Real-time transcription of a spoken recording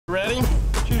Ready?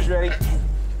 Choose ready.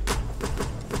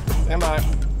 Stand by.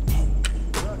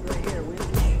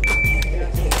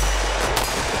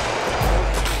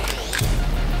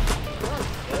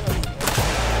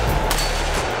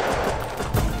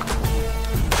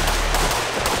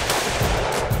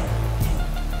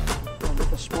 With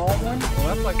the small one? Well,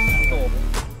 that's like cool.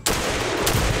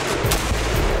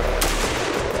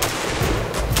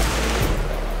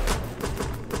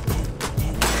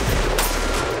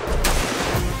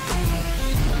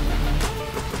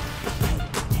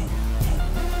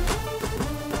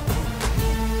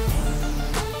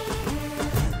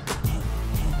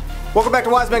 Welcome back to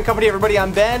Wise Men Company, everybody.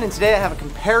 I'm Ben, and today I have a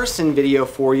comparison video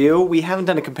for you. We haven't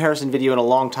done a comparison video in a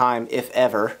long time, if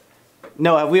ever.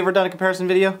 No, have we ever done a comparison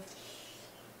video?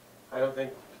 I don't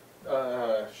think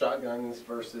shotguns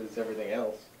versus everything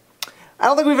else. I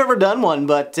don't think we've ever done one,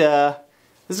 but this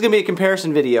is going to be a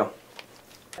comparison video.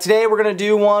 Today we're going to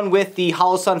do one with the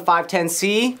Holosun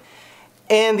 510C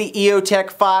and the EOTech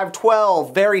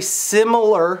 512. Very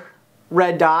similar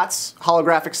red dots,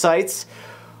 holographic sights,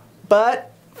 but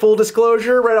full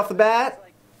disclosure right off the bat,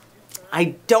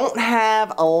 I don't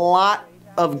have a lot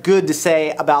of good to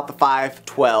say about the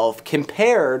 512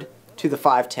 compared to the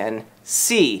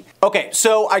 510C. Okay,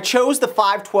 so I chose the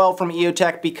 512 from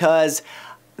EOTech because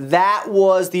that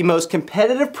was the most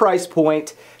competitive price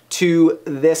point to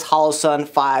this Holosun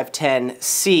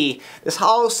 510C. This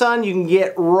Holosun you can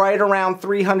get right around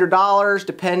 $300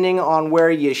 depending on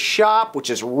where you shop, which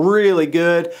is really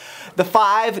good. The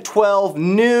 512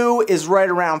 new is right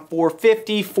around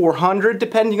 $450, $400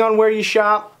 depending on where you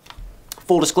shop.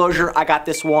 Full disclosure, I got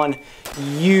this one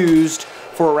used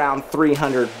for around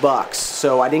 300 bucks.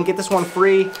 So I didn't get this one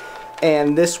free,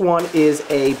 and this one is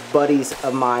a buddy's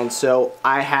of mine, so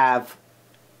I have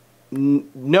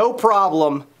no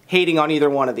problem hating on either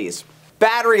one of these.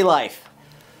 Battery life.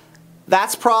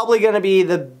 That's probably going to be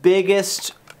the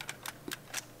biggest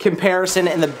comparison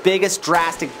and the biggest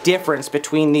drastic difference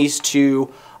between these two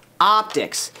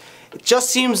optics. It just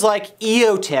seems like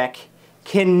EOTech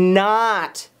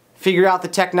cannot figure out the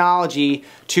technology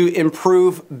to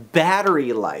improve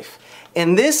battery life.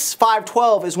 And this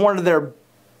 512 is one of their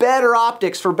better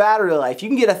optics for battery life. You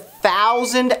can get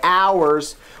 1,000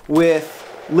 hours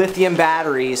with lithium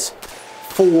batteries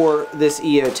for this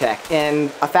EOTech, and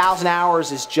 1,000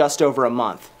 hours is just over a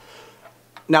month.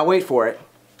 Now wait for it.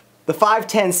 The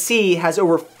 510C has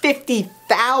over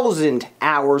 50,000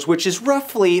 hours, which is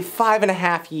roughly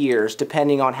 5.5 years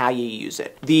depending on how you use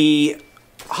it. The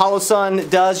Holosun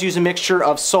does use a mixture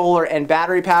of solar and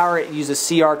battery power. It uses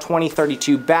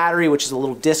CR2032 battery, which is a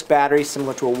little disc battery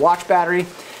similar to a watch battery.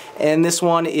 And this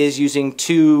one is using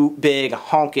two big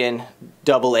honkin'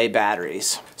 AA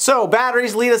batteries. So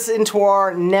batteries lead us into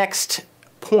our next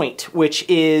point, which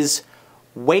is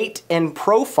weight and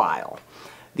profile.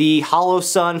 The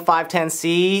Holosun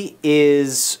 510C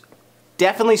is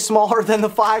definitely smaller than the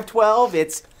 512.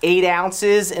 It's 8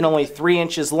 ounces and only 3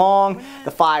 inches long.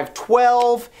 The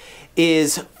 512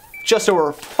 is just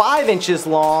over 5 inches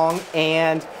long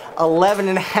and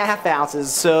 11.5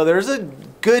 ounces. So there's a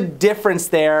good difference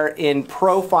there in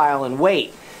profile and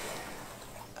weight.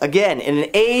 Again, in an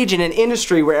age and an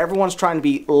industry where everyone's trying to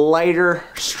be lighter,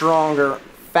 stronger,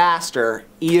 faster,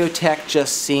 EOTech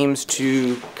just seems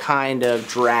to kind of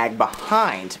drag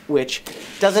behind, which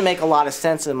doesn't make a lot of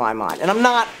sense in my mind. And I'm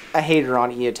not a hater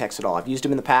on EOTechs at all. I've used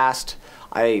them in the past.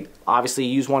 I obviously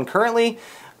use one currently,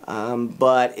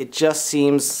 but it just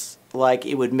seems like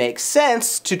it would make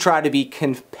sense to try to be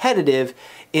competitive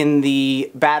in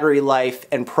the battery life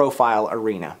and profile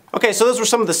arena. Okay, so those were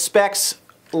some of the specs.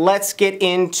 Let's get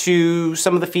into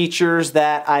some of the features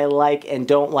that I like and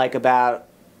don't like about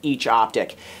each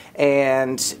optic.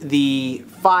 And the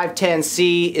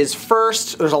 510C is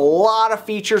first. There's a lot of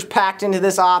features packed into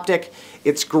this optic.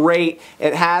 It's great.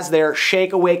 It has their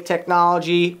shake awake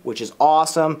technology, which is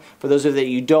awesome. For those of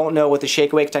you that don't know what the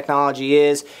shake awake technology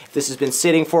is, if this has been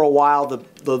sitting for a while,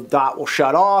 the dot will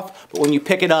shut off, but when you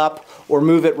pick it up or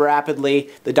move it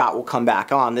rapidly, the dot will come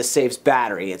back on. This saves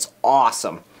battery. It's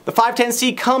awesome. The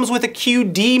 510C comes with a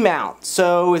QD mount,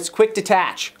 so it's quick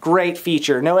detach. Great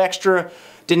feature. No extra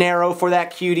dinero for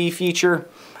that QD feature.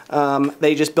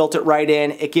 They just built it right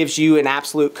in. It gives you an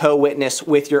absolute co-witness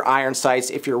with your iron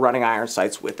sights if you're running iron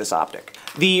sights with this optic.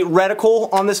 The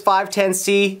reticle on this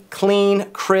 510C, clean,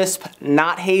 crisp,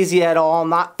 not hazy at all,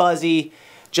 not fuzzy,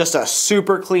 just a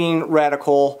super clean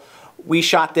reticle. We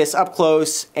shot this up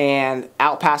close and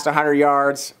out past 100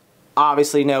 yards.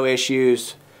 Obviously no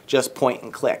issues, just point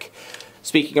and click.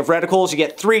 Speaking of reticles, you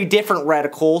get 3 different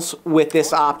reticles with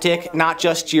this optic, not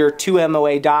just your 2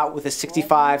 MOA dot with a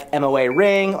 65 MOA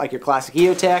ring like your classic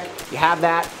EOTech. You have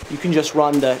that, you can just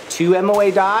run the 2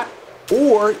 MOA dot,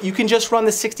 or you can just run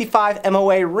the 65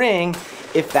 MOA ring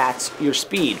if that's your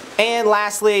speed. And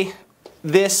lastly,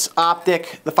 this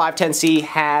optic, the 510C,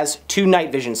 has 2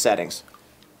 night vision settings.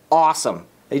 Awesome.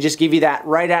 They just give you that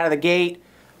right out of the gate.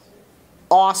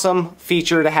 Awesome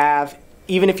feature to have.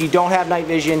 Even if you don't have night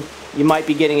vision, you might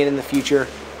be getting it in the future.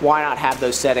 Why not have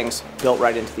those settings built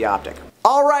right into the optic?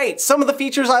 All right, some of the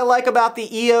features I like about the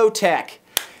EOTech.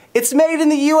 It's made in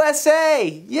the USA.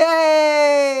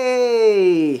 Yay!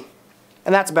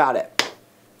 And that's about it.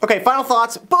 Okay, final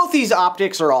thoughts. Both these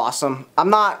optics are awesome. I'm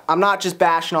not just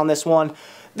bashing on this one.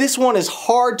 This one is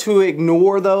hard to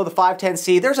ignore though, the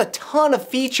 510C. There's a ton of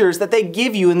features that they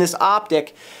give you in this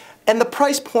optic, and the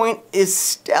price point is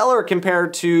stellar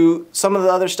compared to some of the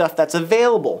other stuff that's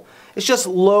available. It's just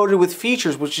loaded with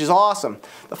features, which is awesome.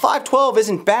 The 512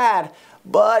 isn't bad,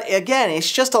 but again,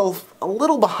 it's just a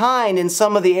little behind in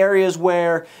some of the areas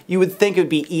where you would think it would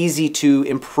be easy to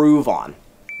improve on.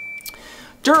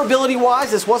 Durability-wise,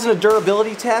 this wasn't a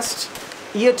durability test.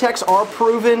 EOTechs are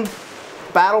proven,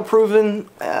 battle-proven.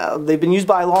 They've been used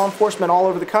by law enforcement all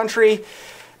over the country.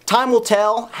 Time will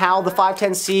tell how the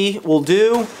 510C will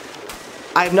do.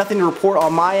 I have nothing to report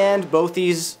on my end. Both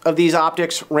of these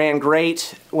optics ran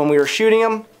great when we were shooting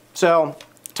them. So,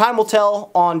 time will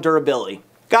tell on durability.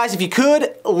 Guys, if you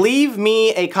could, leave me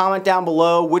a comment down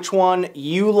below which one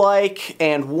you like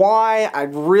and why.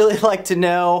 I'd really like to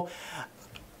know.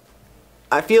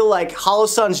 I feel like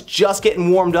Holosun's just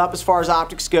getting warmed up as far as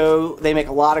optics go. They make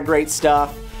a lot of great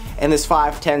stuff, and this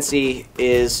 510C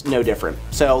is no different.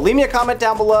 So leave me a comment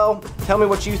down below. Tell me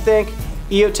what you think,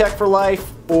 EOTech for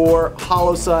life or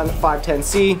Holosun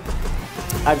 510C.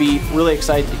 I'd be really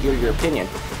excited to hear your opinion.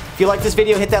 If you like this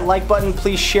video, hit that like button.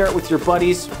 Please share it with your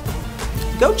buddies.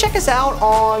 Go check us out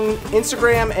on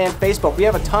Instagram and Facebook. We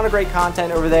have a ton of great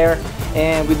content over there,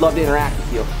 and we'd love to interact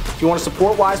with you. If you want to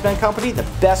support Wise Men Company, the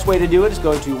best way to do it is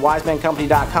going to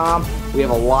wisemencompany.com. We have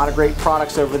a lot of great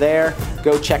products over there.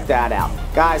 Go check that out.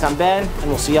 Guys, I'm Ben, and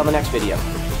we'll see you on the next video.